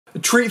A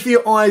treat for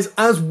your eyes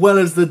as well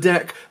as the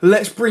deck.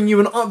 Let's bring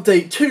you an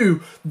update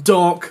to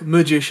Dark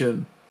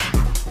Magician.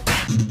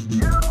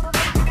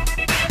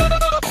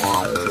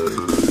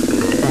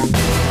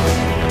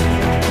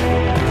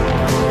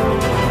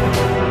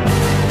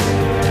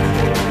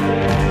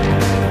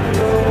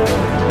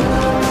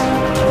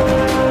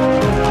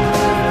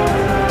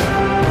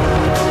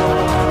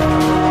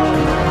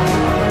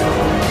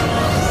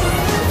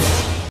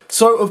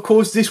 So, of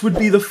course, this would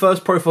be the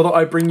first profile that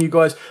I bring you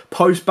guys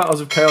post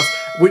Battles of Chaos,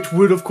 which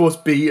would, of course,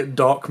 be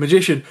Dark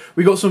Magician.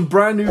 We got some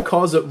brand new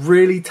cards that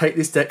really take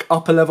this deck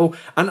up a level,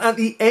 and at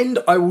the end,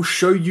 I will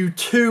show you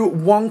 2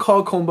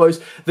 one-card combos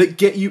that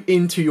get you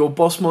into your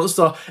boss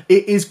monster.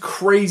 It is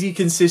crazy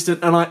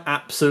consistent, and I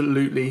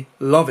absolutely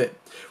love it.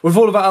 With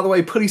all of that out of the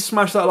way, please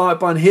smash that like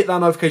button, hit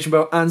that notification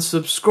bell, and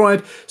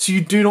subscribe so you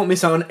do not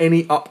miss out on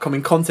any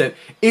upcoming content.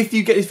 If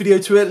you get this video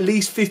to at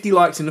least 50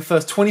 likes in the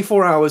first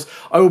 24 hours,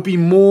 I will be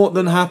more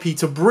than happy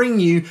to bring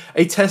you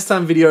a test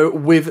stand video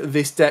with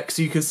this deck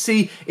so you can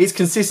see its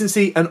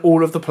consistency and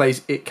all of the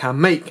plays it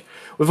can make.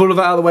 With all of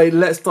that out of the way,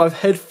 let's dive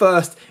head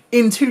first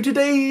into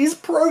today's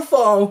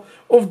profile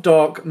of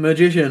Dark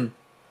Magician.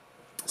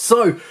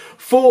 So,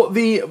 for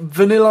the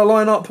vanilla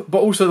lineup, but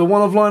also the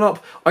one-of lineup,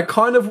 I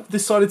kind of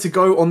decided to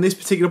go on this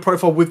particular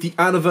profile with the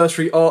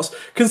anniversary arts,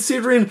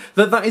 considering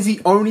that that is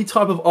the only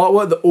type of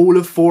artwork that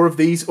all 4 of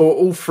these, or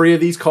all 3 of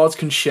these cards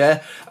can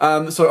share.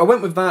 So I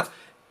went with that.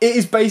 It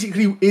is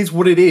basically is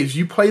what it is.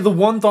 You play the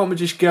 1 Dark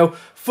Magician Girl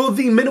for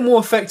the minimal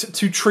effect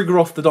to trigger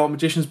off the Dark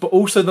Magicians, but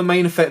also the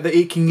main effect that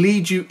it can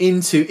lead you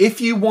into, if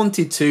you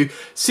wanted to,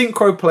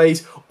 synchro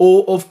plays,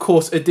 or of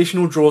course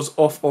additional draws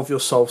off of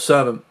your Soul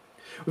Servant.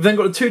 We've then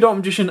got the 2 Dark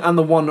Magician and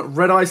the 1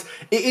 Red Eyes.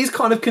 It is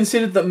kind of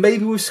considered that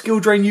maybe with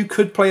Skill Drain you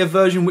could play a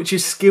version which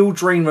is Skill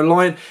Drain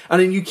reliant,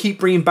 and then you keep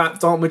bringing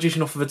back Dark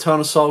Magician off of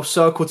Eternal Soul,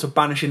 Circle to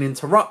banish and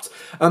interrupt.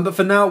 But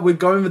for now, we're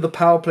going with the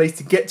power plays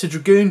to get to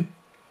Dragoon,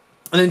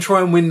 and then try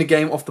and win the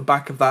game off the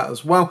back of that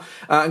as well,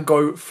 and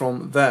go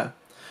from there.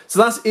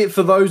 So that's it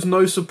for those,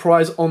 no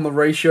surprise on the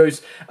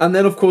ratios. And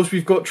then of course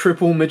we've got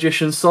triple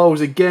Magician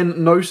Souls.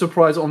 Again, no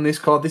surprise on this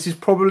card. This is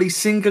probably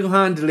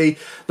single-handedly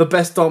the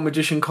best Dark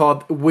Magician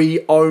card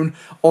we own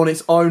on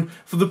its own,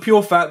 for the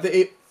pure fact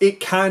that it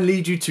can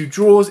lead you to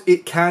draws,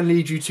 it can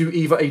lead you to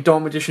either a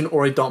Dark Magician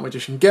or a Dark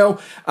Magician Girl,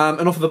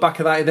 and off of the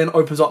back of that it then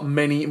opens up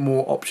many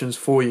more options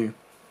for you.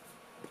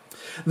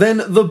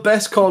 Then the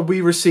best card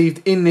we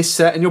received in this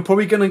set, and you're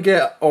probably going to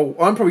get, I'm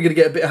probably going to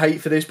get a bit of hate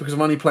for this because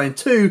I'm only playing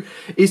 2,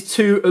 is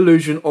 2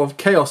 Illusion of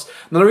Chaos.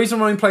 Now the reason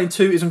I'm only playing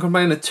 2 is I'm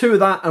combining 2 of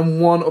that and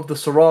 1 of the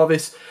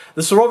Seravis.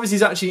 The Seravis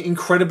is actually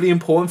incredibly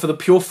important for the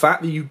pure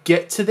fact that you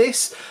get to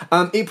this.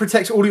 It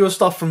protects all of your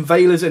stuff from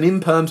Veilers and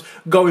Imperms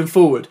going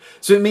forward.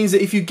 So it means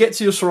that if you get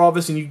to your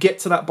Seravis and you get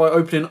to that by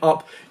opening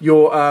up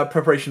your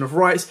Preparation of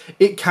Rites,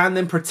 it can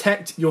then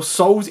protect your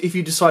souls if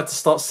you decide to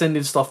start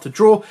sending stuff to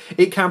draw.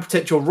 It can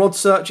protect your Rod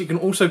Search. It can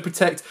also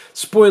protect,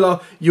 spoiler,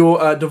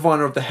 your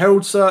Diviner of the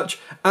Herald Search.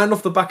 And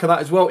off the back of that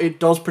as well, it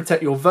does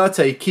protect your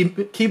Verte.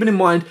 Keeping in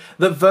mind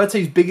that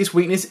Verte's biggest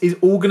weakness is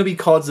all going to be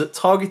cards that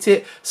target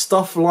it,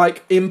 stuff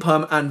like Imperm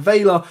and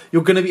Veiler.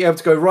 You're going to be able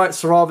to go, right,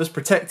 Seravis,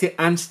 protect it,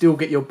 and still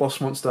get your boss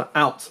monster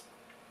out.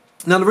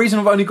 Now, the reason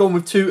I've only gone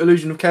with 2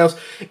 Illusion of Chaos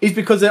is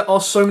because there are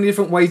so many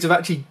different ways of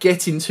actually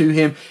getting to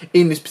him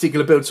in this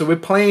particular build. So we're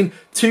playing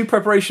 2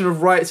 Preparation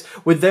of Rites,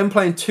 we're then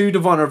playing 2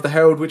 Diviner of the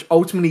Herald, which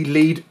ultimately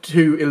lead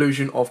to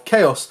Illusion of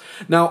Chaos.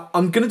 Now,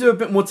 I'm going to do a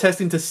bit more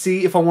testing to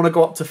see if I want to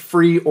go up to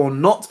 3 or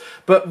not,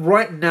 but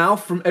right now,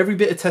 from every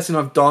bit of testing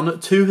I've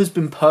done, 2 has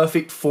been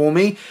perfect for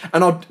me,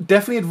 and I'll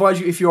definitely advise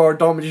you, if you are a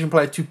Dark Magician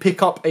player, to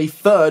pick up a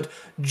 3rd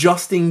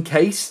just in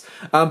case.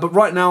 But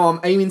right now,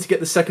 I'm aiming to get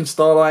the 2nd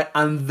Starlight,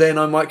 and then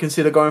I might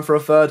consider going for a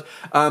 3rd.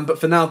 But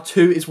for now,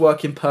 2 is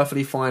working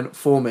perfectly fine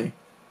for me.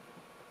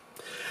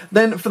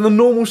 Then for the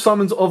normal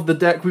summons of the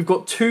deck, we've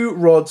got 2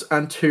 Rods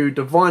and 2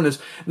 Diviners.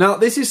 Now,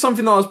 this is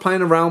something that I was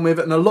playing around with,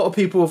 and a lot of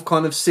people have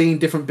kind of seen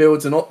different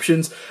builds and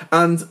options,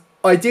 and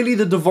ideally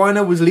the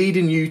Diviner was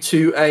leading you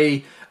to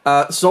a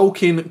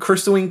Zolkin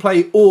Crystal Wing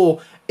play,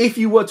 or if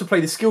you were to play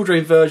the Skill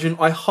Drain version,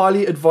 I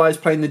highly advise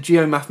playing the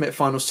Geomathmet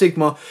Final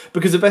Sigma,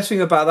 because the best thing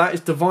about that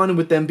is Diviner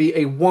would then be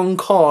a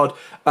 1-card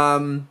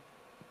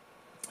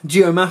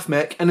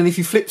Geomathmech, and then if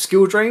you flip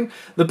Skill Drain,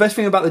 the best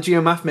thing about the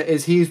Geomathmech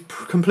is he is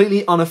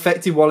completely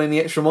unaffected while in the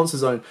extra monster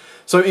zone.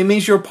 So it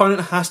means your opponent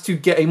has to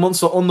get a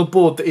monster on the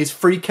board that is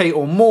 3k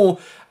or more,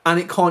 and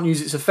it can't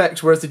use its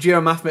effects, whereas the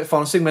Geomathmet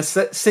Final Sigma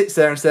sits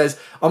there and says,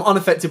 I'm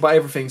unaffected by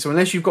everything, so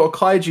unless you've got a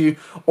Kaiju,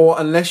 or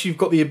unless you've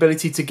got the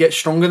ability to get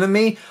stronger than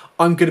me,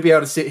 I'm going to be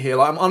able to sit here.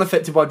 Like, I'm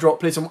unaffected by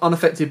Droplets, I'm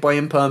unaffected by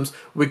Imperms,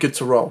 we're good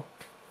to roll.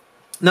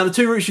 Now, the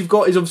two routes you've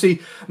got is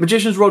obviously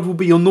Magician's Rod will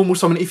be your normal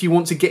summon if you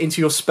want to get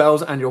into your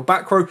spells and your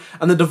back row,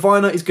 and the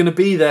Diviner is going to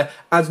be there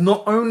as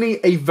not only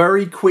a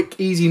very quick,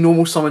 easy,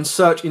 normal summon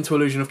search into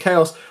Illusion of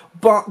Chaos,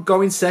 but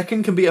going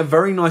second can be a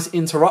very nice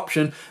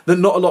interruption that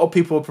not a lot of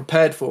people are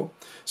prepared for.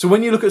 So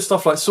when you look at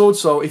stuff like Sword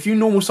Soul, if you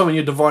normal summon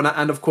your Diviner,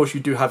 and of course you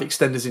do have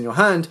extenders in your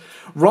hand,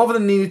 rather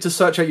than needing to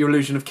search out your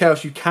Illusion of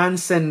Chaos, you can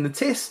send the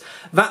Tis.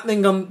 That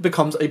then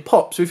becomes a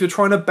pop. So if you're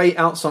trying to bait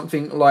out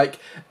something like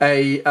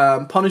a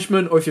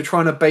punishment, or if you're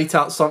trying to bait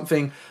out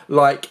something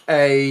like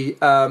a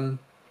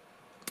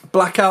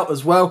blackout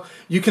as well,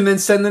 you can then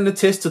send in the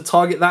Tis to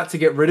target that to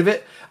get rid of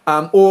it.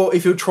 Or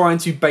if you're trying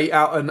to bait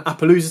out an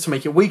Appaloosa to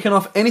make it weak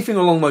enough, anything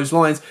along those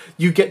lines,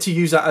 you get to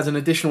use that as an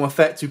additional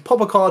effect to pop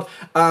a card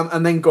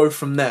and then go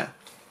from there.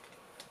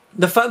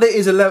 The fact that it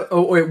is a level,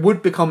 or it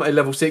would become a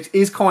level 6,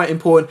 is quite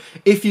important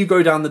if you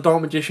go down the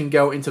Dark Magician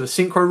Girl into the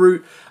Synchro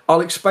route. I'll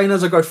explain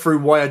as I go through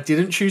why I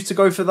didn't choose to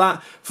go for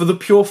that, for the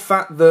pure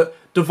fact that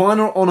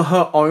Diviner on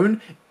her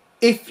own,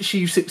 if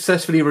she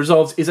successfully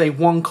resolves, is a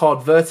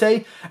 1-card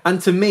Verte,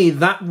 and to me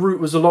that route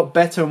was a lot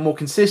better and more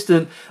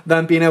consistent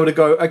than being able to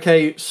go,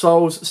 okay,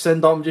 Souls,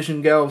 send Dark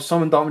Magician Girl,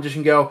 summon Dark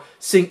Magician Girl,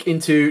 sync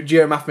into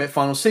Geomathmet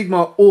Final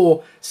Sigma,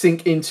 or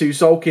sync into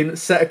Zolkin,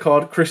 set a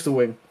card, Crystal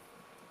Wing.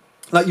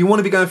 Like, you want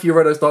to be going for your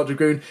Red Eyes Dark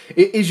Dragoon.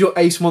 It is your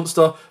ace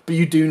monster, but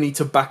you do need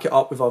to back it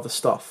up with other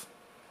stuff.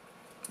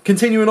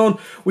 Continuing on,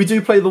 we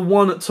do play the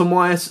one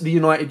Tomias, the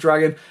United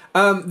Dragon.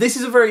 This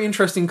is a very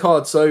interesting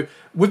card, so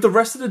with the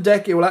rest of the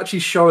deck, it will actually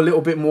show a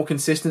little bit more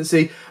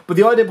consistency, but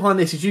the idea behind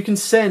this is you can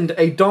send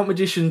a Dark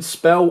Magician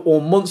spell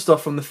or monster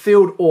from the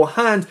field or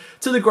hand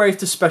to the grave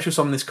to special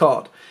summon this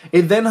card.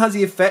 It then has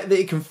the effect that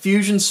it can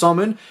fusion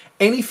summon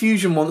any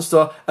fusion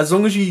monster as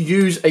long as you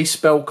use a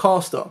spell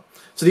caster.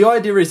 So the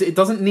idea is that it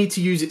doesn't need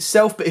to use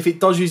itself, but if it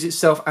does use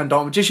itself and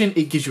Dark Magician,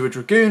 it gives you a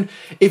Dragoon.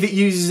 If it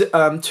uses 2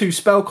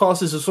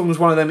 spellcasters, as long as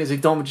one of them is a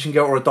Dark Magician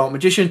Girl or a Dark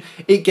Magician,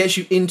 it gets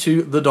you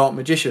into the Dark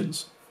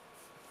Magicians.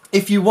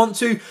 If you want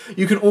to,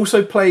 you can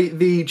also play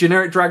the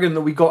generic dragon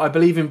that we got, I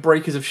believe, in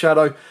Breakers of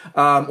Shadow,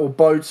 or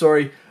Bode,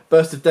 sorry,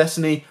 Burst of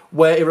Destiny,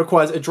 where it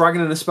requires a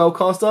dragon and a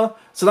spellcaster.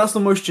 So that's the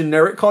most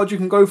generic card you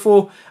can go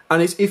for,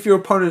 and it's if your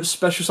opponent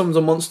special summons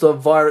a monster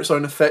via its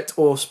own effect,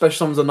 or special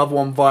summons another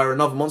one via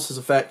another monster's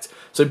effect,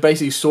 so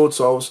basically Sword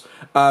Souls,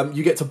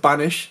 you get to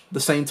banish the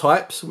same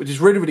types, which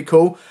is really, really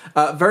cool.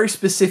 Very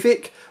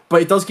specific,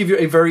 but it does give you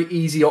a very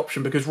easy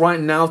option, because right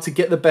now, to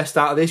get the best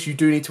out of this, you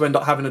do need to end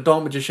up having a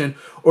Dark Magician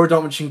or a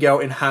Dark Magician Girl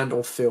in hand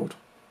or field.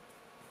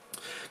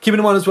 Keeping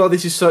in mind as well,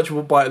 this is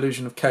searchable by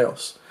Illusion of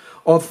Chaos.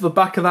 Off the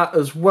back of that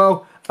as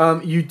well,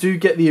 you do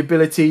get the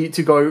ability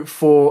to go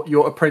for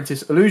your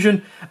Apprentice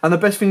Illusion, and the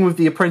best thing with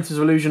the Apprentice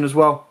Illusion as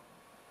well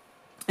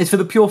is for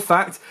the pure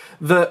fact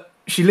that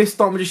she lists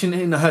Dark Magician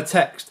in her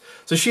text.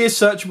 So she is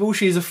searchable,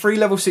 she is a free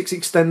level 6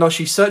 extender,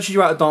 she searches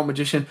you out a Dark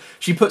Magician,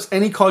 she puts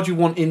any card you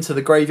want into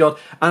the graveyard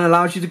and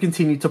allows you to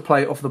continue to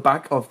play off the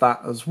back of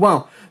that as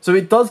well. So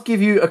it does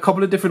give you a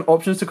couple of different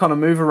options to kind of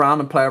move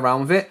around and play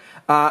around with it,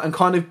 and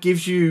kind of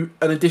gives you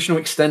an additional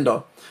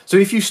extender. So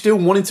if you still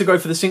wanted to go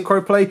for the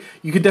synchro play,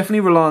 you could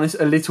definitely rely on this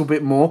a little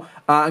bit more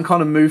and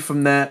kind of move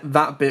from there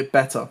that bit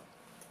better.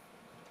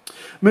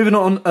 Moving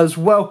on as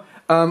well,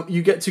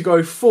 you get to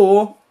go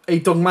for a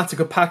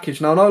Dogmatica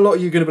package. Now, I know a lot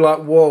of you are going to be like,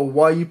 whoa,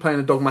 why are you playing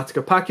a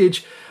Dogmatica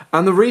package?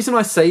 And the reason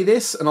I say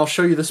this, and I'll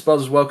show you the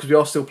spells as well, because we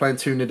are still playing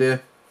 2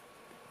 Nadir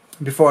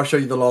before I show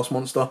you the last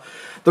monster.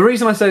 The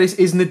reason I say this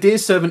is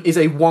Nadir's Servant is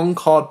a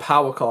 1-card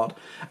power card.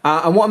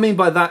 And what I mean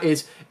by that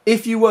is,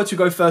 if you were to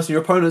go first and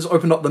your opponent's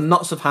opened up the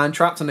nuts of hand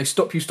traps and they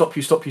stop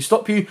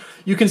you,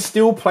 you can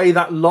still play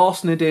that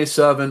last Nadir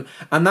Servant,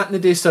 and that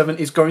Nadir Servant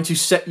is going to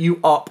set you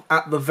up,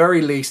 at the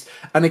very least,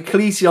 an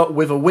Ecclesia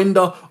with a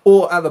Winder,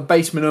 or at the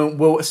base minimum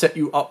will set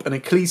you up an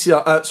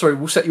Ecclesia,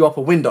 will set you up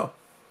a Winder.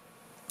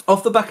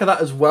 Off the back of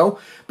that as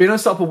well, being able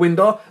to set up a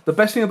Winder, the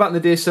best thing about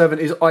Nadir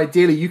Servant is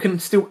ideally you can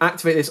still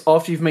activate this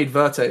after you've made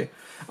Verte.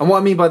 And what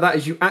I mean by that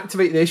is you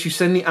activate this, you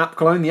send the App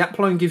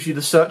Clone gives you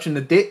the Search and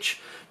the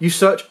Ditch, you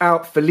search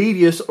out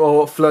Philidius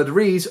or Fleur de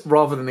Ris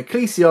rather than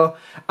Ecclesia,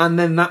 and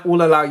then that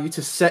will allow you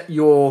to set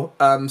your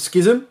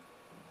Schism.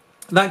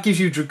 That gives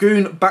you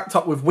Dragoon backed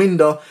up with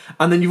Winder,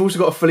 and then you've also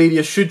got a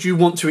Philidius should you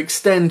want to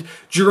extend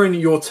during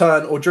your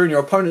turn or during your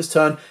opponent's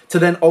turn to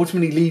then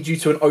ultimately lead you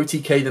to an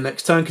OTK the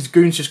next turn, because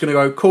Goon's just going to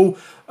go, cool,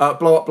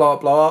 blow up, blow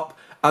up, blow up,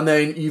 and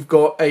then you've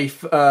got a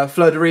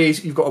Fleur de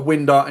Ris, you've got a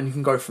Winder, and you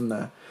can go from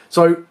there.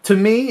 So, to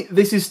me,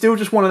 this is still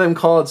just one of them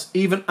cards,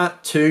 even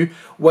at 2,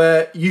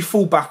 where you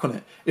fall back on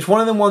it. It's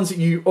one of them ones that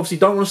you obviously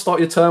don't want to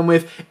start your turn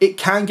with. It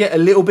can get a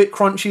little bit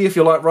crunchy if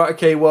you're like, right,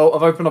 okay, well,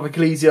 I've opened up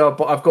Ecclesia,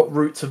 but I've got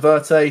route to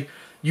Verte.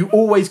 You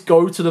always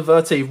go to the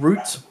Verte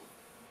route,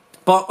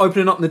 but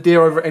opening up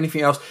Nadir over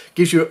anything else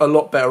gives you a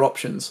lot better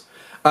options.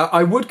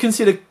 I would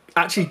consider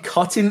actually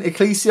cutting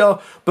Ecclesia,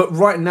 but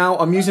right now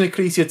I'm using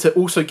Ecclesia to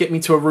also get me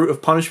to a route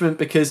of punishment,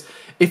 because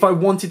if I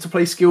wanted to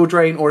play Skill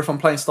Drain, or if I'm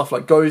playing stuff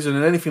like Gozen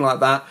and anything like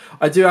that,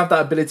 I do have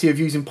that ability of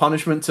using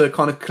punishment to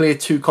kind of clear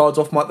 2 cards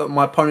off that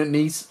my opponent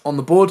needs on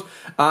the board,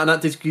 and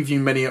that does give you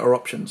many other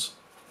options.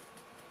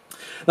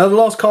 Now the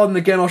last card, and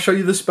again I'll show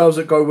you the spells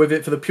that go with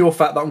it for the pure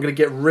fact that I'm going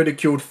to get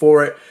ridiculed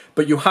for it,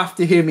 but you have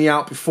to hear me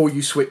out before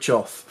you switch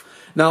off.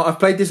 Now I've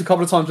played this a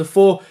couple of times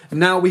before, and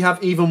now we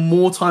have even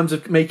more times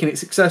of making it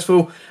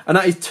successful, and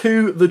that is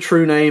 2 the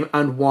true name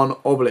and 1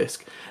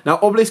 obelisk. Now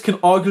obelisk can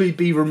arguably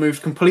be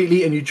removed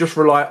completely and you just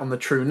rely on the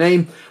true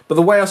name, but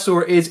the way I saw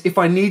it is if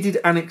I needed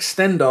an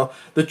extender,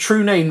 the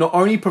true name not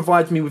only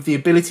provides me with the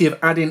ability of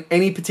adding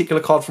any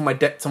particular card from my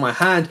deck to my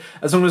hand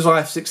as long as I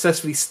have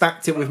successfully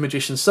stacked it with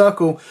Magician's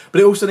Circle,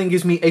 but it also then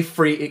gives me a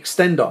free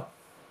extender.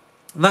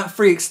 That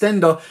free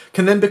extender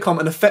can then become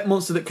an effect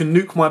monster that can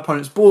nuke my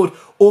opponent's board,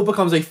 or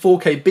becomes a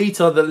 4k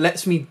beta that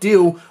lets me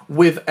deal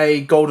with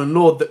a Golden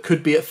Lord that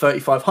could be at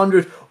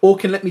 3500, or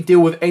can let me deal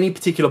with any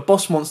particular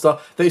boss monster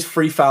that is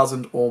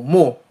 3000 or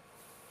more.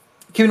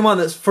 Keep in mind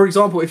that, for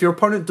example, if your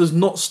opponent does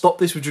not stop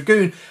this with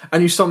Dragoon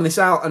and you summon this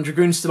out and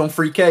Dragoon's still on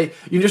 3k,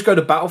 you can just go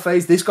to battle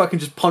phase, this guy can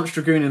just punch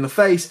Dragoon in the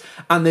face,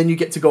 and then you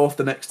get to go off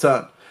the next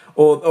turn,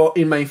 or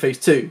in main phase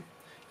 2.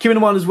 Keep in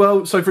mind as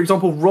well, so for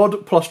example,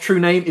 Rod plus True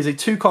Name is a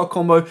 2-card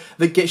combo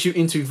that gets you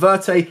into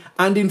Verte,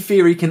 and in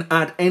theory can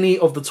add any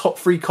of the top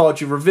 3 cards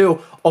you reveal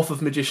off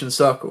of Magician's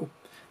Circle.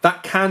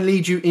 That can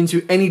lead you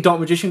into any Dark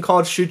Magician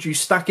card should you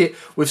stack it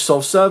with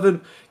Soul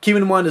Servant. Keep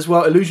in mind as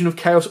well, Illusion of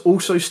Chaos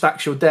also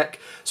stacks your deck.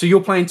 So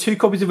you're playing 2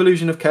 copies of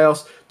Illusion of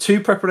Chaos, 2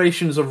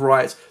 Preparations of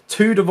Rites,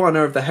 2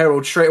 Diviner of the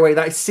Herald straight away.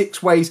 That is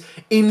 6 ways,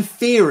 in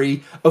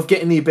theory, of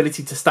getting the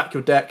ability to stack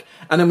your deck.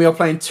 And then we are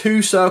playing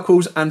 2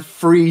 Circles and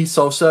 3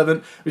 Soul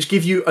Servant, which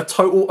give you a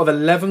total of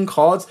 11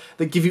 cards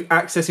that give you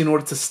access in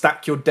order to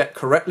stack your deck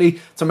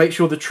correctly to make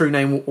sure the True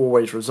Name will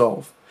always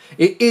resolve.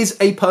 It is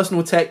a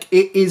personal tech,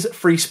 it is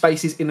free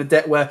spaces in a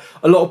deck where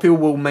a lot of people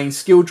will main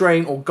Skill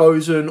Drain or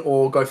Gozen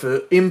or go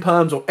for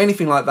Imperms or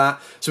anything like that,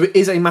 so it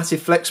is a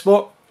massive flex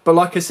spot. But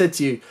like I said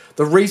to you,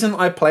 the reason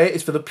I play it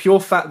is for the pure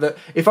fact that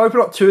if I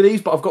open up 2 of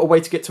these but I've got a way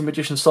to get to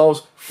Magician's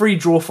Souls, free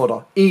draw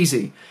fodder,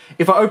 easy.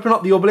 If I open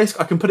up the Obelisk,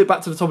 I can put it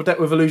back to the top of the deck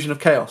with Illusion of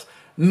Chaos.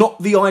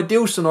 Not the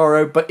ideal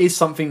scenario, but is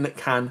something that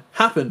can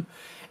happen.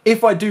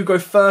 If I do go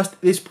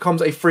first, this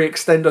becomes a free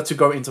extender to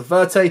go into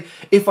Verte.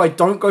 If I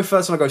don't go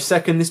first and I go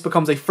second, this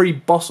becomes a free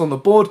boss on the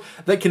board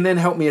that can then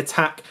help me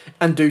attack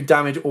and do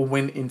damage or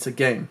win into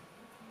game.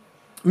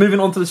 Moving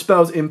on to the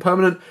spells in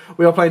permanent,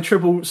 we are playing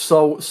triple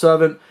Soul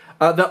Servant.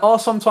 There are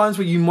some times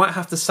where you might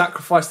have to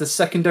sacrifice the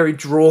secondary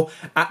draw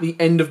at the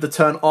end of the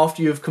turn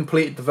after you have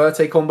completed the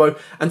Verte combo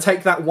and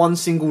take that one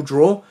single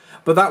draw.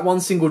 But that one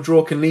single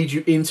draw can lead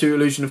you into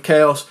Illusion of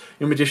Chaos,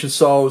 your Magician's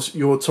Souls,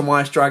 your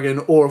Timaeus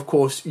Dragon, or of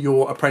course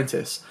your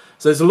Apprentice.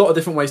 So there's a lot of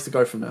different ways to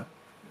go from there.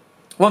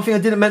 One thing I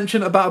didn't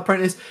mention about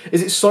Apprentice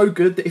is it's so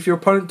good that if your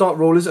opponent Dark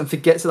Rulers and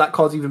forgets that that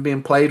card's even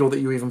being played or that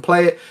you even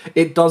play it,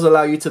 it does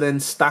allow you to then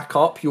stack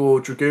up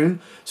your Dragoon.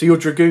 So your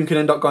Dragoon can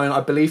end up going,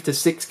 I believe, to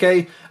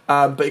 6k,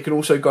 but it can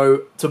also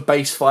go to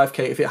base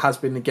 5k if it has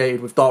been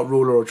negated with Dark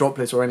Ruler or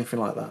Droplets or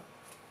anything like that.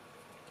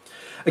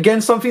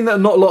 Again, something that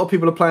not a lot of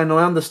people are playing, and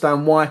I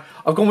understand why.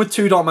 I've gone with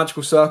 2 Dark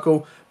Magical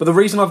Circle, but the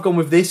reason I've gone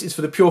with this is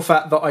for the pure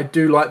fact that I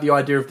do like the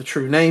idea of the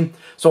True Name,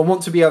 so I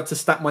want to be able to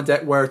stack my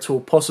deck where at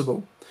all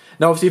possible.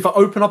 Now, obviously, if I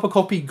open up a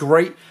copy,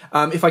 great.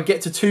 If I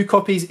get to 2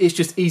 copies, it's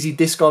just easy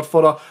discard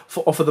fodder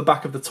off of the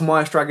back of the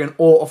Timaeus Dragon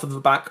or off of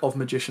the back of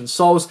Magician's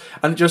Souls,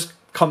 and it just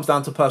comes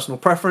down to personal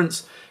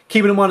preference.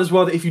 Keeping in mind as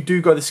well that if you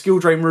do go the Skill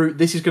Drain route,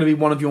 this is going to be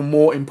one of your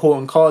more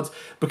important cards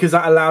because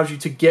that allows you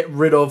to get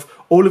rid of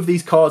all of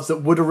these cards that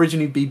would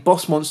originally be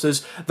boss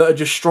monsters that are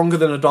just stronger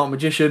than a Dark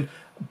Magician,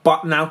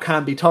 but now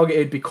can be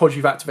targeted because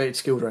you've activated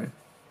Skill Drain.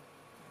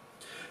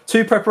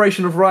 2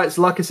 Preparation of Rites,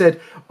 like I said,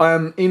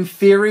 in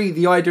theory,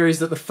 the idea is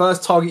that the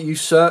first target you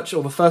search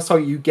or the first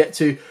target you get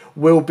to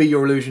will be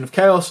your Illusion of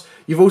Chaos.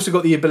 You've also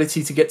got the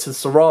ability to get to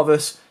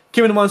Saravas.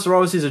 Keep in mind,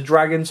 Saravas is a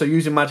dragon, so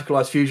using Magical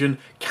Ice Fusion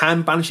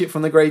can banish it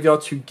from the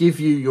graveyard to give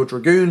you your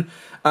Dragoon,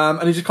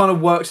 and it just kind of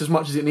works as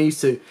much as it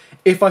needs to.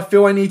 If I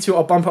feel I need to,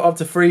 I'll bump it up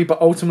to 3, but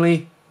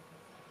ultimately,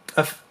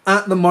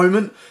 at the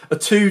moment, a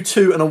 2,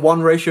 2, and a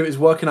 1 ratio is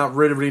working out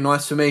really, really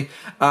nice for me,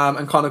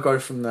 and kind of go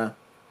from there.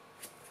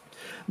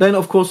 Then,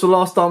 of course, the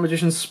last Dark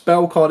Magician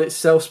spell card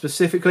itself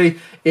specifically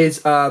is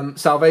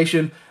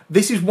Salvation.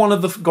 This is one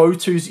of the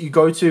go-tos that you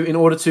go to in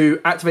order to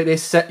activate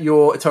this, set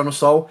your Eternal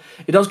Soul.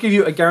 It does give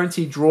you a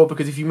guaranteed draw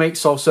because if you make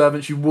Soul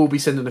Servants, you will be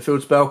sending a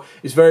field spell.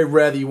 It's very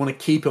rare that you want to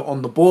keep it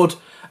on the board.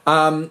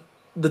 The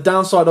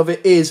downside of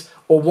it is,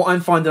 or what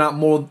I'm finding out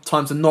more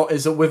times than not,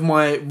 is that with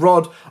my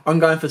Rod, I'm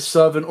going for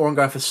Servant or I'm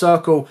going for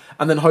Circle,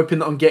 and then hoping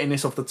that I'm getting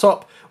this off the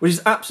top, which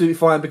is absolutely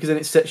fine because then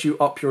it sets you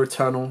up your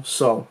Eternal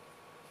Soul.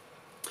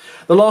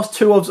 The last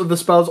 2 of the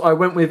spells I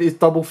went with is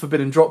double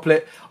Forbidden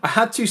Droplet. I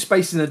had 2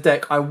 spaces in the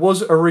deck. I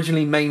was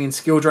originally maining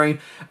Skill Drain,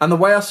 and the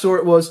way I saw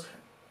it was,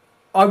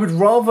 I would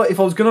rather, if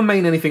I was going to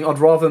main anything, I'd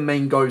rather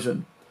main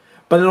Gozen.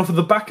 But then off of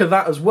the back of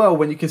that as well,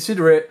 when you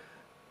consider it,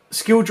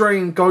 Skill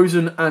Drain,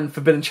 Gozen, and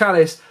Forbidden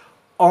Chalice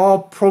are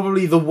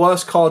probably the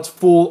worst cards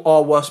for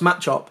our worst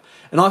matchup.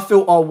 And I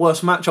feel our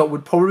worst matchup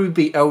would probably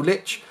be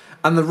Eldritch.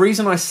 And the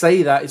reason I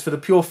say that is for the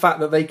pure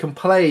fact that they can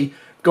play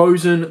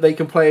Gozen, they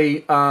can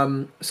play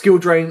Skill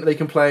Drain, they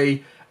can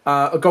play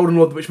a Golden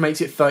Lord, which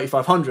makes it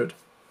 3,500.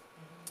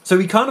 So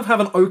we kind of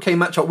have an okay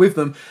matchup with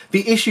them.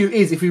 The issue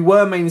is, if we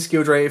were maining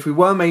Skill Drain, if we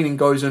were maining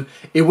Gozen,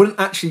 it wouldn't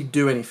actually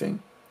do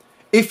anything.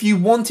 If you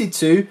wanted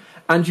to,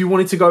 and you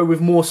wanted to go with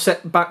more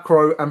set back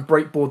row and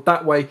breakboard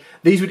that way,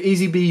 these would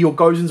easily be your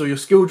Gozens or your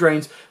Skill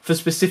Drains for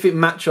specific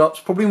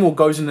matchups, probably more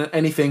Gozen than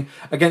anything,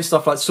 against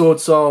stuff like Sword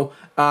Soul,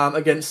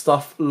 against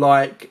stuff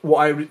like what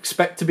I would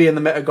expect to be in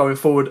the meta going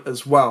forward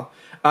as well.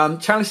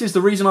 Chalices,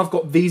 the reason I've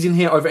got these in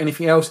here over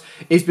anything else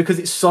is because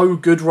it's so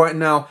good right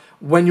now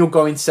when you're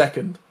going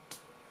second.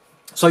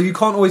 So you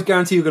can't always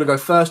guarantee you're going to go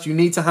first. You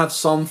need to have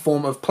some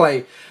form of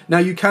play. Now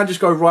you can just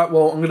go, right,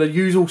 well, I'm going to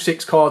use all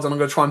 6 cards and I'm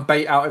going to try and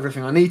bait out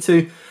everything I need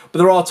to. But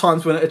there are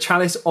times when a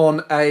Chalice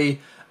on a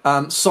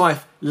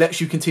Scythe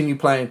lets you continue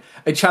playing.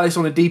 A Chalice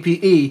on a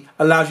DPE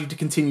allows you to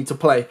continue to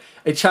play.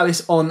 A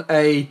Chalice on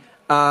a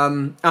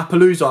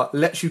Appaloosa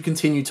lets you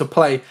continue to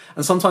play.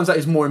 And sometimes that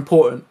is more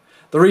important.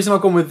 The reason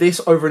I've gone with this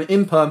over an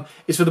Imperm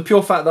is for the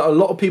pure fact that a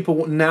lot of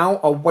people now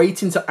are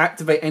waiting to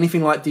activate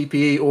anything like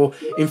DPE, or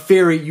in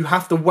theory, you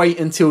have to wait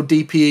until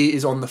DPE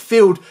is on the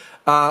field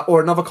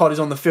or another card is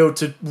on the field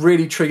to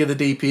really trigger the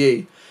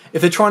DPE.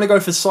 If they're trying to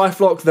go for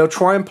Scythe Lock, they'll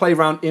try and play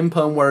around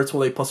Imperm where at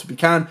all they possibly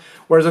can,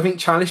 whereas I think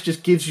Chalice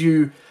just gives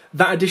you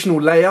that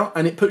additional layer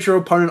and it puts your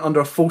opponent under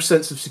a false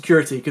sense of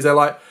security because they're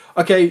like,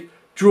 okay,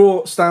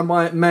 draw,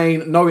 standby,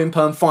 main, no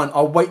Imperm, fine,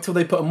 I'll wait till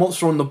they put a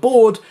monster on the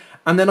board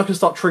and then I can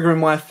start triggering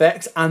my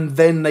effects, and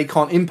then they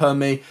can't imperm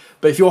me.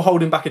 But if you're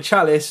holding back a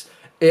Chalice,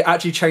 it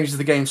actually changes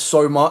the game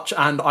so much,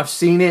 and I've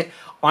seen it.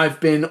 I've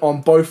been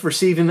on both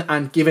receiving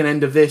and giving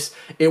end of this.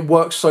 It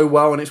works so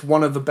well, and it's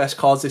one of the best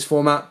cards this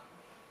format.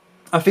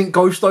 I think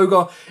Ghost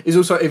Ogre is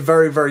also a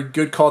very, very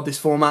good card this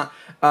format,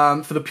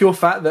 for the pure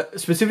fact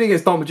that, specifically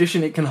against Dark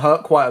Magician, it can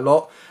hurt quite a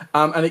lot,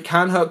 and it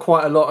can hurt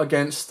quite a lot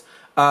against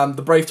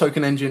the Brave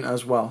Token engine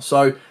as well.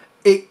 So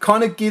it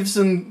kind of gives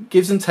and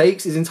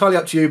takes. It's entirely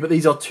up to you, but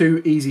these are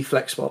 2 easy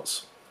flex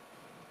spots.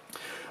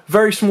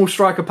 Very small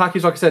striker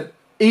package, like I said.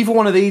 Either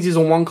one of these is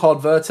on 1 card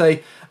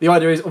Verte. The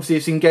idea is, obviously,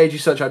 if you engage, you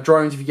search out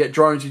drones. If you get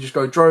drones, you just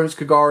go drones,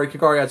 Kagari.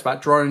 Kagari adds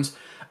back drones.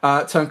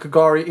 Turn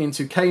Kagari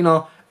into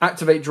Kana.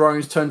 Activate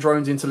drones, turn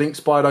drones into Link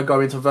Spider,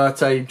 go into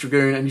Verte,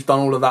 Dragoon, and you've done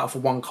all of that for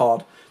 1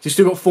 card. So you've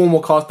still got 4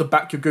 more cards to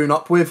back your Goon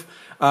up with,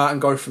 and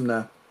go from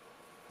there.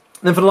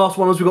 And then for the last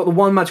one, we've got the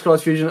 1 Magical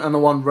Ice Fusion and the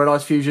 1 Red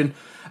Ice Fusion.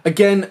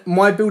 Again,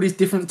 my build is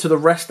different to the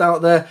rest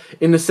out there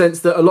in the sense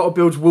that a lot of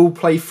builds will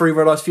play 3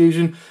 Red Ice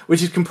Fusion,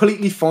 which is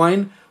completely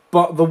fine.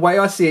 But the way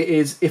I see it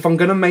is, if I'm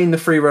going to main the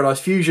 3 Red Ice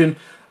Fusion,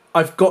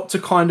 I've got to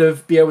kind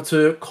of be able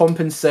to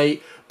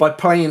compensate by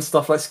playing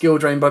stuff like Skill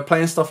Drain, by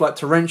playing stuff like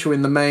Torrential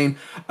in the main,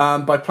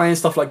 by playing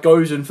stuff like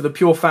Gozen, for the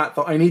pure fact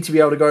that I need to be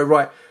able to go,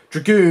 right,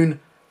 Dragoon,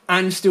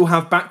 and still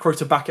have back row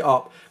to back it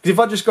up. Because if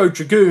I just go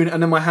Dragoon,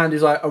 and then my hand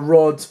is like a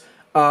Rod,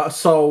 a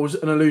Souls,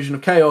 an Illusion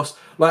of Chaos,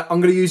 like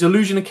I'm going to use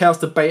Illusion of Chaos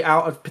to bait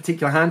out a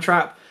particular hand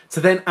trap, to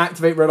then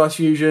activate Red Ice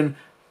Fusion,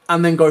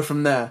 and then go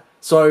from there.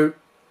 So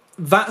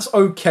that's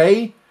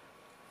okay,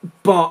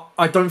 but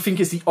I don't think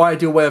it's the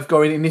ideal way of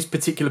going in this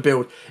particular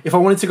build. If I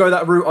wanted to go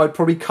that route, I'd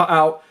probably cut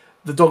out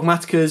the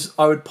Dogmaticas.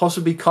 I would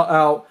possibly cut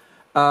out,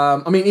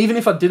 I mean, even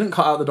if I didn't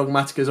cut out the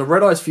Dogmaticas, a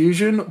Red Ice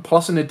Fusion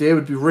plus a Nadir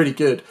would be really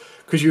good.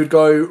 Because you would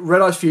go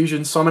Red Ice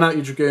Fusion, summon out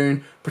your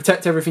Dragoon,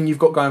 protect everything you've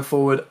got going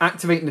forward,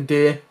 activate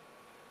Nadir.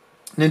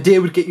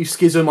 Nadir would get you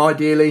Schism,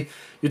 ideally.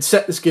 You'd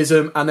set the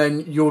Schism, and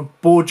then your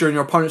board during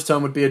your opponent's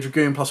turn would be a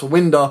Dragoon plus a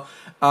Winder.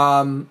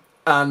 And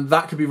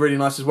that could be really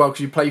nice as well, because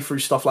you play through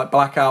stuff like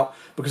Blackout,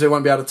 because they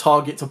won't be able to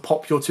target to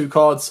pop your 2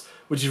 cards,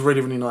 which is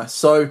really, really nice.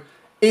 So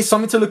it's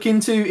something to look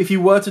into. If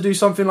you were to do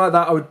something like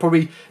that, I would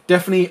probably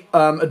definitely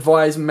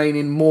advise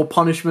maining more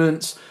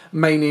punishments,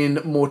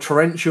 maining more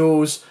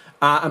torrentials,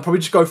 and probably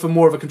just go for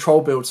more of a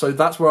control build. So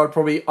that's where I'd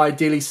probably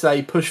ideally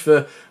say push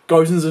for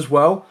Gozens as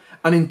well.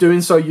 And in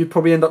doing so, you'd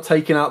probably end up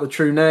taking out the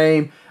True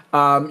Name.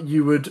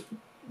 You would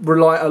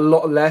rely a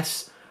lot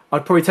less.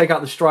 I'd probably take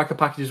out the Striker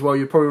package as well.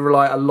 You'd probably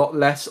rely a lot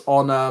less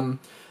on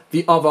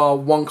the other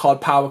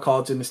 1-card power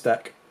cards in this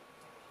deck.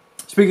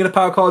 Speaking of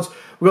power cards,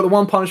 we've got the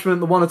 1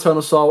 Punishment, the 1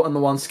 Eternal Soul, and the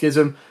 1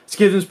 Schism.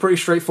 Schism's pretty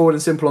straightforward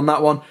and simple on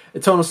that one.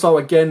 Eternal Soul,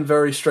 again,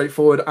 very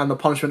straightforward, and the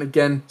Punishment,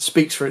 again,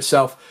 speaks for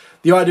itself.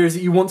 The idea is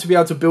that you want to be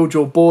able to build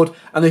your board,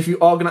 and if you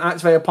are going to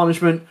activate a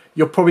punishment,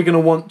 you're probably going to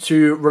want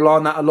to rely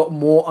on that a lot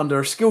more under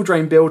a Skill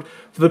Drain build,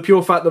 for the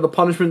pure fact that the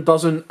punishment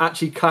doesn't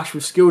actually clash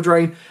with Skill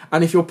Drain,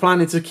 and if you're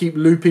planning to keep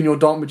looping your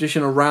Dark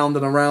Magician around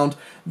and around,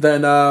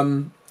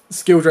 then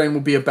Skill Drain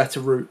will be a better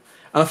route.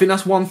 And I think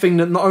that's one thing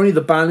that not only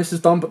the ban list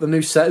has done, but the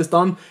new set has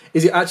done,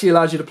 is it actually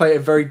allows you to play a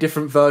very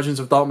different versions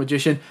of Dark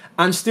Magician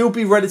and still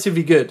be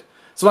relatively good.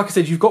 So like I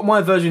said, you've got my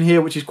version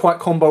here, which is quite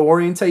combo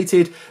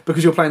orientated,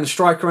 because you're playing the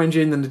Striker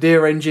engine, the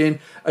Nadir engine.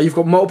 You've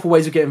got multiple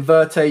ways of getting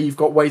Verte. You've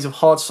got ways of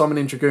hard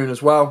summoning Dragoon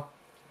as well.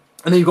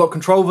 And then you've got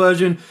Control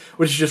version,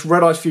 which is just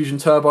Red Ice Fusion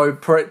Turbo,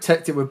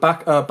 protect it with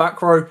back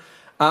row.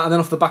 And then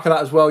off the back of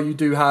that as well, you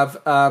do have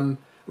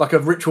like a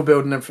ritual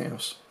build and everything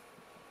else.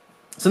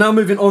 So now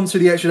moving on to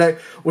the extra deck,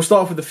 we'll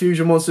start off with the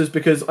Fusion monsters,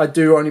 because I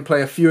do only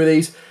play a few of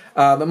these.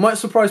 That might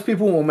surprise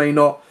people or may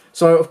not.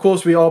 So, of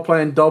course, we are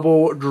playing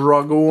double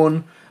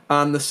Dragon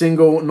and the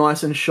single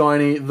nice and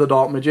shiny, the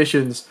Dark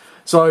Magicians.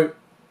 So,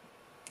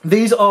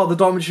 these are the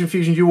Dark Magician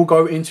fusions you will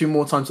go into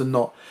more times than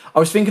not. I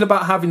was thinking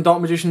about having Dark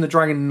Magician the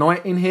Dragon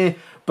Knight in here,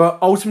 but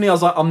ultimately I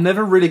was like, I'm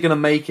never really going to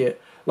make it.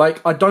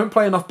 Like, I don't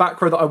play enough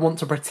back row that I want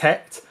to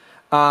protect,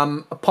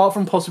 apart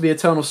from possibly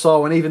Eternal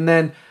Soul, and even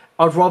then,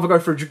 I'd rather go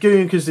for a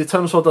Dragoon because the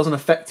Eternal Soul doesn't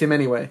affect him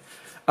anyway.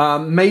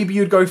 Maybe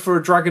you'd go for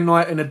a Dragon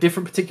Knight in a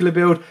different particular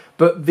build,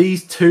 but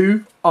these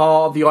two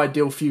are the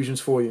ideal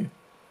fusions for you.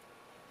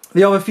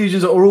 The other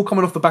fusions are all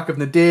coming off the back of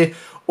Nadir,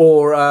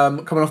 or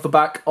coming off the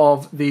back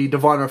of the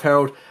Diviner of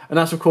Herald, and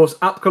that's of course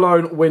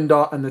Apkallone,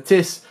 Winder, and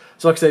Natis.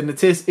 So like I said,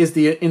 Natis is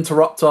the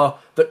interrupter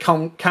that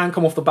can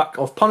come off the back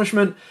of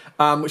Punishment,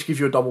 which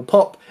gives you a double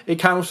pop. It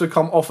can also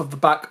come off of the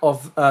back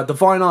of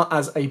Diviner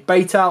as a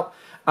bait out,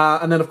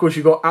 and then of course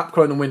you've got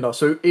Apkallone and Winder.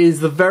 So it is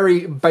the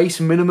very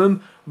base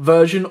minimum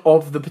version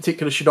of the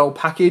particular Shaddoll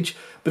package,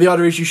 but the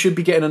other is you should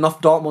be getting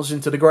enough Dark Monsters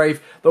into the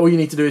grave that all you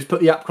need to do is put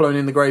the Apkallone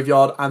in the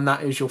graveyard, and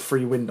that is your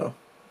free Winder.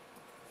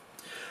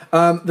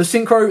 The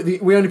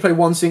Synchro, we only play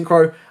one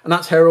Synchro, and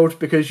that's Herald,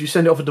 because you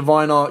send it off a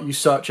Diviner, you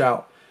search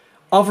out.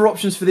 Other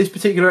options for this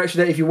particular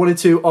extra deck, if you wanted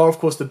to, are of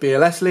course the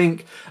BLS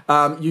Link.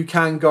 You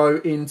can go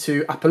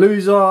into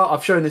Appaloosa.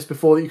 I've shown this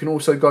before, that you can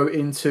also go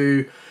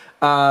into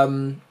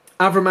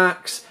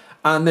Avramax,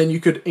 and then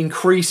you could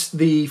increase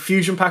the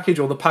fusion package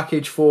or the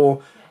package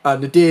for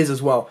Nadirs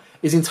as well.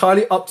 It's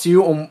entirely up to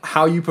you on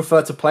how you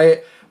prefer to play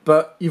it,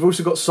 but you've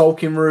also got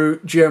Solkinru,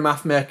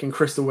 Geomath Mech, and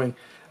Crystal Wing.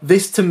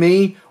 This, to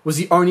me, was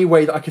the only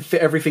way that I could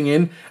fit everything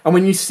in. And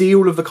when you see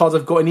all of the cards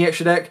I've got in the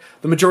extra deck,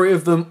 the majority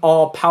of them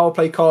are power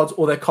play cards,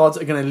 or they're cards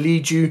that are going to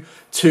lead you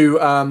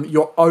to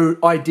your own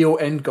ideal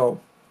end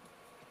goal.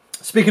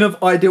 Speaking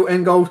of ideal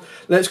end goals,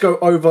 let's go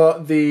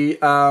over the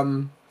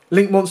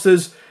Link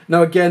monsters.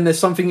 Now, again, there's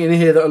something in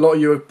here that a lot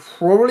of you are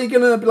probably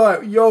going to be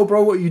like, yo,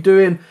 bro, what are you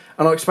doing?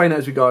 And I'll explain it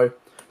as we go.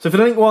 So for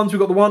the Link ones, we've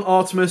got the one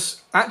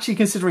Artemis, actually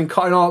considering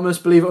cutting Artemis,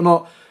 believe it or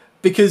not,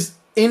 because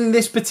in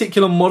this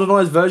particular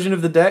modernized version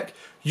of the deck,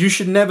 you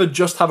should never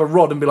just have a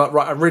Rod and be like,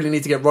 right, I really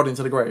need to get Rod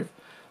into the grave.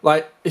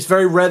 Like, it's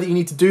very rare that you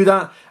need to do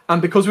that,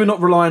 and because we're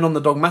not relying on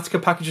the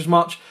Dogmatica package as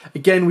much,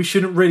 again, we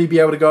shouldn't really be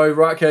able to go,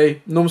 right,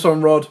 okay, Normal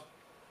Summon Rod,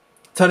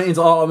 turn it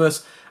into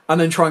Artemis,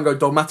 and then try and go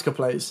Dogmatica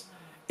plays.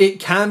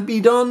 It can be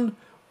done,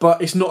 but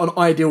it's not an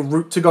ideal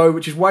route to go,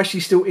 which is why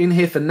she's still in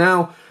here for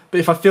now, but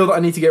if I feel that I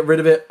need to get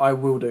rid of it, I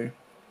will do.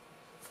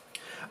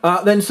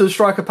 Then, so the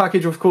Striker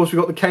package, of course, we've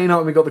got the Kana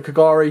and we've got the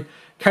Kagari.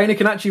 Kana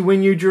can actually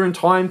win you during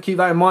time, keep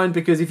that in mind,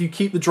 because if you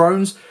keep the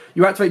drones,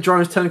 you activate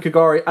drones, turn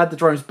Kagari, add the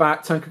drones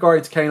back, turn Kagari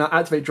into Kana,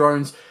 activate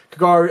drones,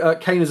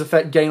 Kana's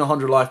effect, gain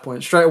 100 life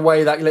points. Straight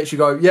away, that lets you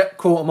go, yep,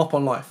 cool, I'm up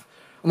on life.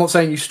 I'm not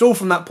saying you stall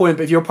from that point,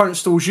 but if your opponent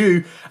stalls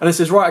you, and it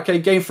says, right, okay,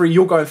 game 3,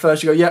 you're going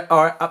first, you go, yeah,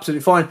 alright,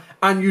 absolutely fine,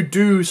 and you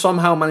do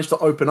somehow manage to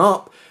open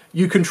up,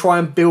 you can try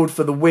and build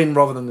for the win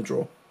rather than the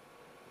draw.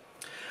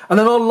 And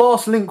then our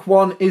last Link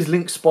one is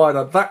Link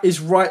Spider. That is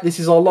right, this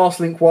is our last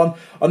Link one.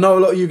 I know a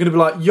lot of you are going to be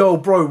like, yo,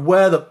 bro,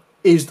 where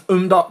is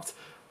Umduct?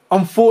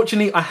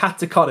 Unfortunately, I had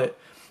to cut it.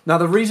 Now,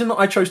 the reason that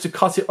I chose to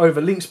cut it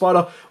over Link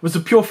Spider was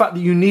the pure fact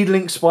that you need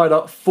Link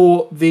Spider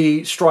for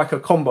the Striker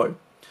combo.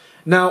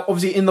 Now,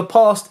 obviously, in the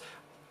past,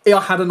 I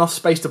had enough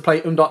space to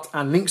play Umduct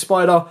and Link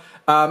Spider,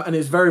 and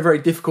it's very, very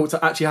difficult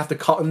to actually have to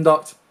cut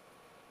Umduct.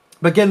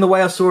 But again, the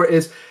way I saw it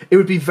is, it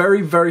would be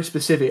very, very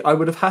specific. I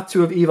would have had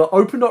to have either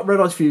opened up Red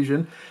Eyes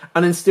Fusion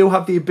and then still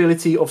have the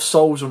ability of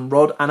Souls and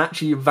Rod and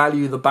actually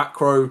value the back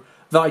row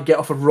that I get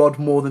off of Rod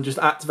more than just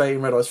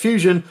activating Red Eyes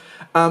Fusion.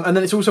 And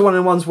then it's also one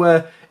of the ones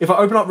where if I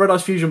open up Red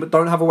Eyes Fusion but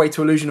don't have a way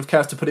to Illusion of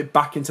Chaos to put it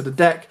back into the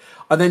deck,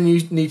 I then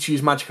need to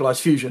use Magical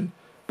Eyes Fusion.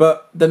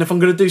 But then if I'm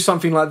going to do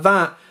something like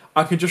that,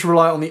 I can just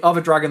rely on the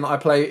other dragon that I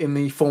play in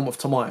the form of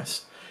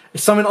Timaeus.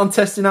 It's something I'm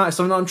testing out, it's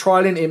something I'm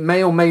trialing, it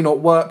may or may not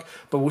work,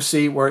 but we'll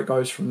see where it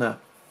goes from there.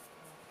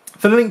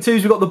 For the Link 2s,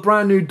 we've got the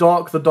brand new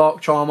the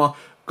Dark Charmer,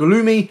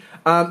 Gloomy.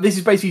 This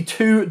is basically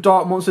 2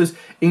 Dark Monsters,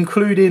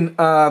 including,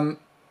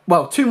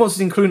 well, 2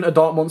 monsters including a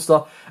Dark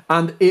Monster,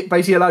 and it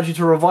basically allows you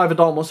to revive a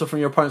Dark Monster from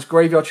your opponent's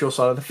graveyard to your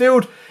side of the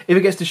field. If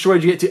it gets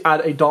destroyed, you get to add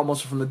a Dark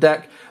Monster from the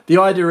deck. The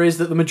idea is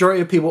that the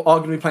majority of people are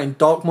going to be playing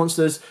Dark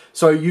Monsters,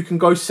 so you can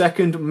go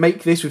second,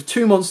 make this with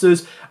 2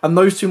 monsters, and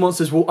those 2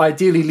 monsters will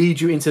ideally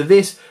lead you into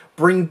this,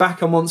 bring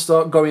back a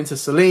monster, go into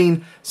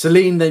Selene.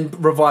 Selene then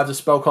revives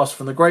a spellcaster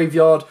from the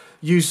graveyard,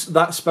 use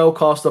that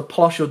spellcaster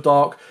plus your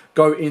Dark,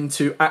 go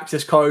into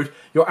Access Code.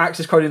 Your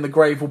Access Code in the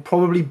grave will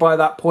probably by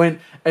that point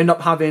end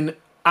up having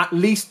at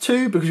least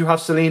 2 because you have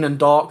Selene and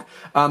Dark,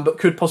 but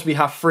could possibly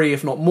have 3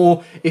 if not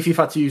more if you've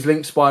had to use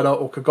Link Spider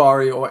or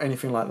Kagari or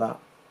anything like that.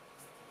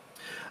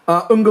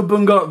 Unga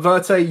Bunga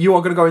Verte, you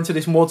are going to go into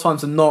this more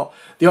times than not.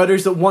 The idea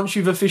is that once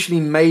you've officially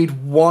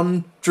made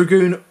 1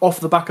 Dragoon off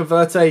the back of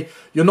Verte,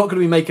 you're not going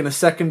to be making a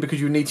second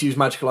because you need to use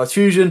Magical Eyes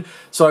Fusion.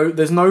 So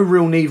there's no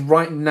real need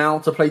right now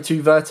to play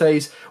 2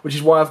 Vertes, which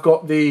is why I've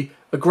got the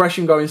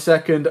Aggression going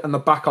second and the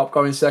backup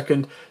going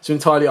second. So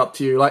entirely up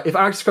to you. Like, if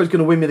Access Code is going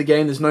to win me the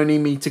game, there's no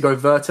need me to go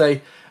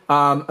Verte.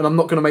 and I'm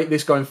not going to make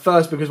this going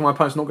first because my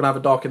opponent's not going to have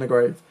a Dark in the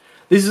Grave.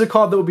 This is a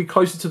card that will be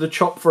closer to the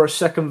chop for a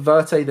second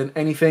Verte than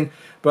anything,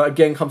 but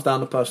again comes down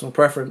to personal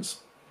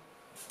preference.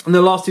 And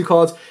the last two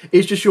cards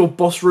is just your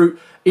boss route.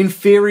 In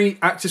theory,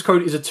 Access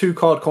Code is a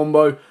 2-card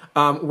combo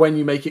when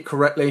you make it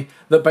correctly,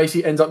 that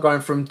basically ends up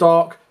going from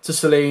Dark to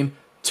Selene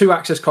to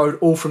Access Code,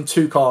 all from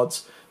 2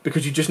 cards,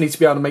 because you just need to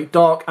be able to make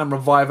Dark and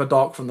revive a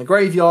Dark from the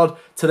graveyard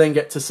to then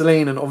get to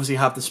Selene and obviously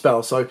have the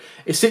spell. So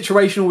it's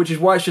situational, which is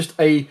why it's just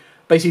a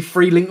basically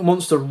free link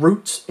monster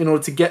route in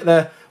order to get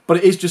there, but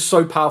it is just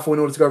so powerful in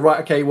order to go, right,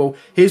 okay, well,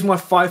 here's my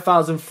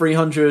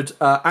 5,300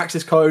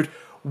 Access Code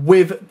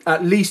with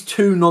at least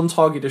 2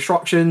 non-target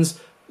destructions.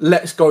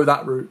 Let's go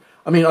that route.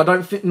 I mean, I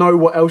don't know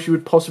what else you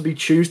would possibly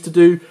choose to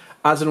do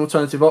as an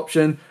alternative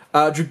option.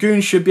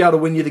 Dragoon should be able to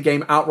win you the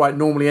game outright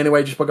normally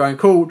anyway, just by going,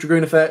 cool,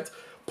 Dragoon effect,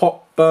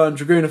 pop, burn,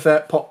 Dragoon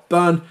effect, pop,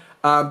 burn.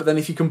 But then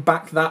if you can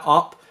back that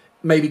up,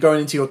 maybe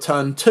going into your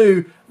turn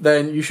 2,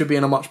 then you should be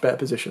in a much better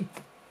position.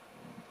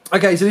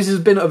 Okay, so this has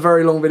been a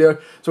very long video,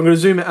 so I'm going to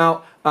zoom it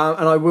out,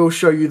 and I will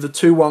show you the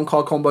 2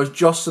 1-card combos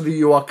just so that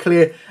you are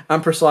clear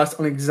and precise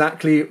on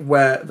exactly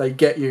where they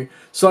get you.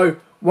 So,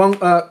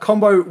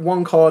 combo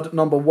 1 card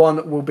number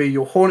 1 will be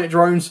your Hornet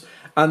Drones,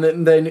 and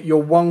then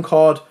your 1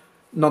 card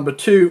number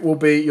 2 will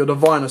be your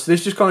Diviner. So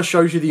this just kind of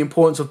shows you the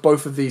importance of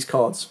both of these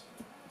cards.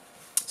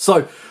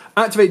 So,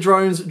 activate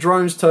Drones.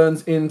 Drones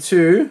turns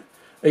into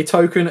a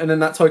token, and then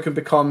that token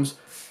becomes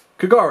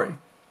Kagari.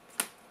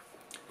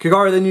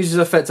 Kagari then uses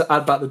effect to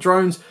add back the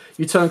drones.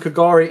 You turn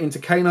Kagari into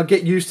Kana.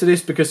 Get used to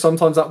this because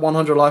sometimes that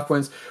 100 life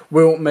points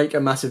will make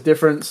a massive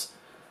difference.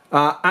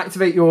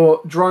 Activate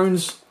your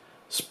drones,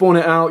 spawn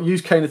it out,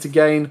 use Kana to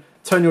gain,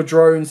 turn your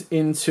drones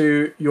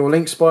into your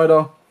Link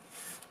Spider.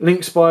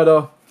 Link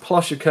Spider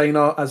plus your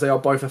Kana, as they are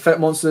both effect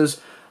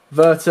monsters.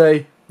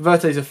 Verte,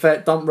 Verte's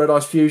effect, dump Red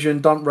Eyes Fusion,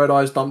 dump Red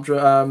Eyes, dump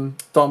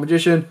Dark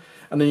Magician,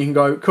 and then you can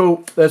go,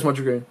 cool, there's my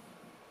Dragoon.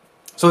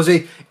 So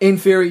obviously, in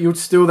theory, you'd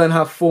still then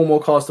have 4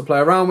 more cards to play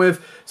around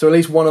with, so at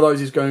least one of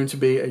those is going to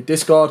be a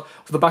discard.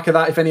 Off the back of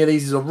that, if any of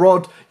these is a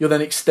rod, you're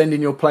then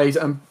extending your plays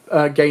and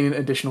gaining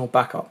additional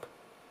backup.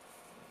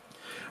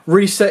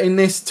 Resetting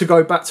this to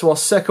go back to our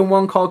second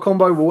 1-card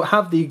combo, we'll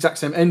have the exact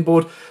same end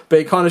board, but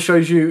it kind of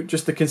shows you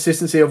just the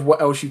consistency of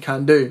what else you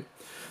can do.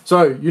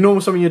 So, you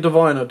normal summon your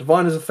Diviner.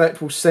 Diviner's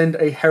effect will send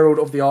a Herald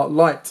of the Art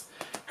Light.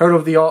 Herald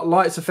of the Art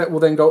Light's effect will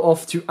then go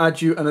off to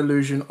add you an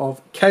Illusion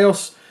of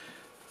Chaos.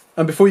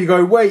 And before you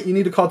go, wait, you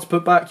need a card to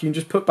put back, you can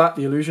just put back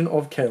the Illusion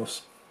of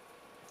Chaos.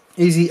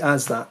 Easy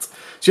as that.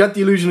 So you add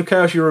the Illusion of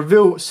Chaos, you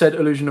reveal said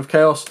Illusion of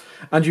Chaos,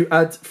 and you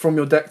add from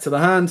your deck to the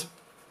hand,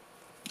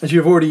 as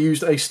you've already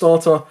used a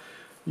starter,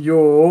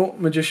 your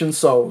Magician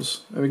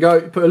Souls. There we go.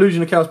 You put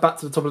Illusion of Chaos back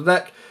to the top of the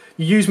deck.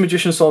 You use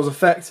Magician Souls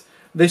effect.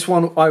 This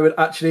one I would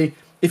actually,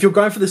 if you're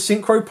going for the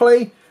Synchro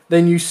play,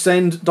 then you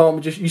send Dark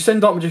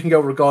Magician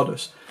Girl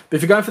regardless. But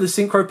if you're going for the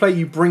Synchro play,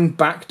 you bring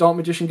back Dark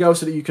Magician Girl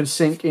so that you can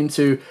sync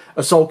into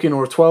a Sulkin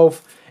or a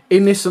 12.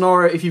 In this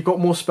scenario, if you've got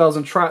more spells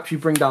and traps, you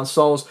bring down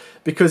Souls,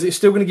 because it's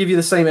still going to give you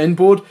the same end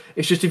board.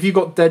 It's just if you've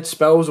got dead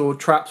spells or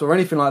traps or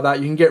anything like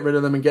that, you can get rid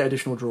of them and get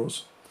additional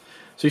draws.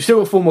 So you've still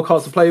got 4 more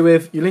cards to play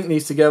with. You link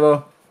these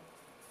together.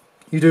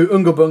 You do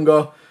Unga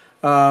Bunga,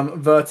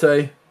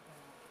 Verte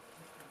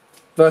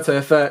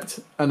effect,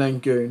 and then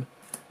Goon.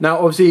 Now,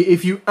 obviously,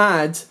 if you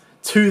add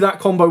to that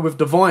combo with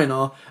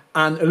Diviner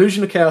and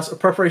Illusion of Chaos, a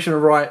Preparation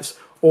of Rites,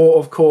 or,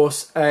 of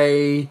course,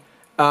 a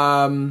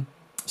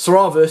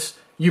Saravis,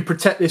 you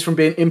protect this from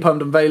being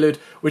Impermanent Veiled,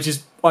 which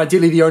is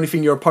ideally the only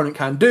thing your opponent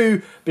can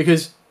do,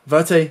 because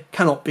Verte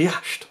cannot be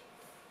ashed.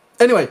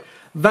 Anyway,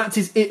 that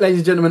is it, ladies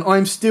and gentlemen.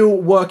 I'm still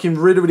working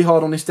really, really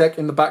hard on this deck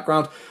in the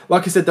background.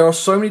 Like I said, there are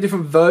so many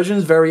different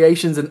versions,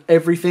 variations, and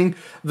everything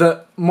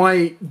that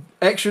my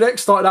extra deck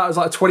started out as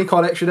like a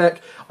 20-card extra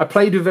deck. I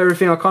played with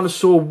everything. I kind of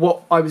saw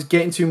what I was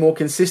getting to more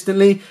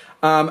consistently.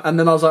 And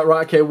then I was like,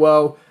 right, okay,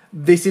 well,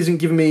 this isn't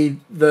giving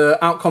me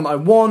the outcome I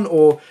want,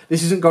 or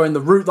this isn't going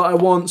the route that I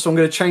want, so I'm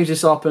going to change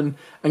this up and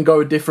go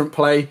a different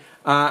play.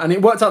 And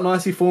it worked out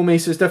nicely for me,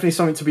 so it's definitely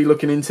something to be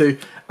looking into,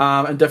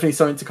 and definitely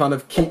something to kind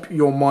of keep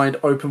your mind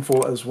open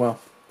for as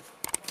well.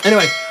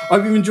 Anyway, I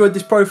hope you've enjoyed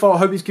this profile. I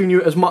hope it's given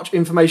you as much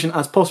information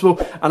as possible,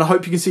 and I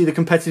hope you can see the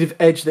competitive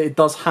edge that it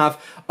does have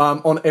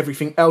on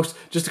everything else,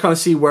 just to kind of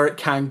see where it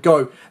can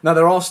go. Now,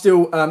 there are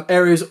still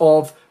areas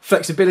of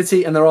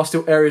flexibility, and there are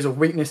still areas of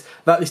weakness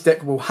that this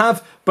deck will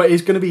have, but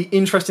it's going to be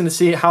interesting to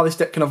see how this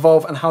deck can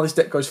evolve and how this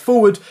deck goes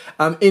forward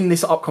in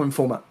this upcoming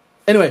format.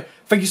 Anyway,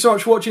 thank you so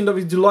much for watching. Don't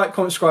forget to like,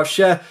 comment, subscribe,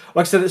 share.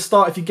 Like I said at the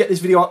start, if you get this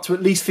video up to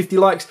at least 50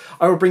 likes,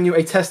 I will bring you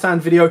a test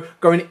hand video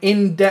going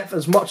in depth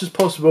as much as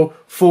possible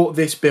for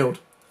this build.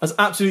 As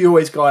absolutely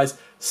always, guys,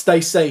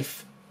 stay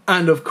safe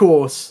and, of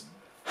course,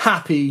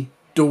 happy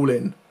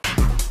dueling.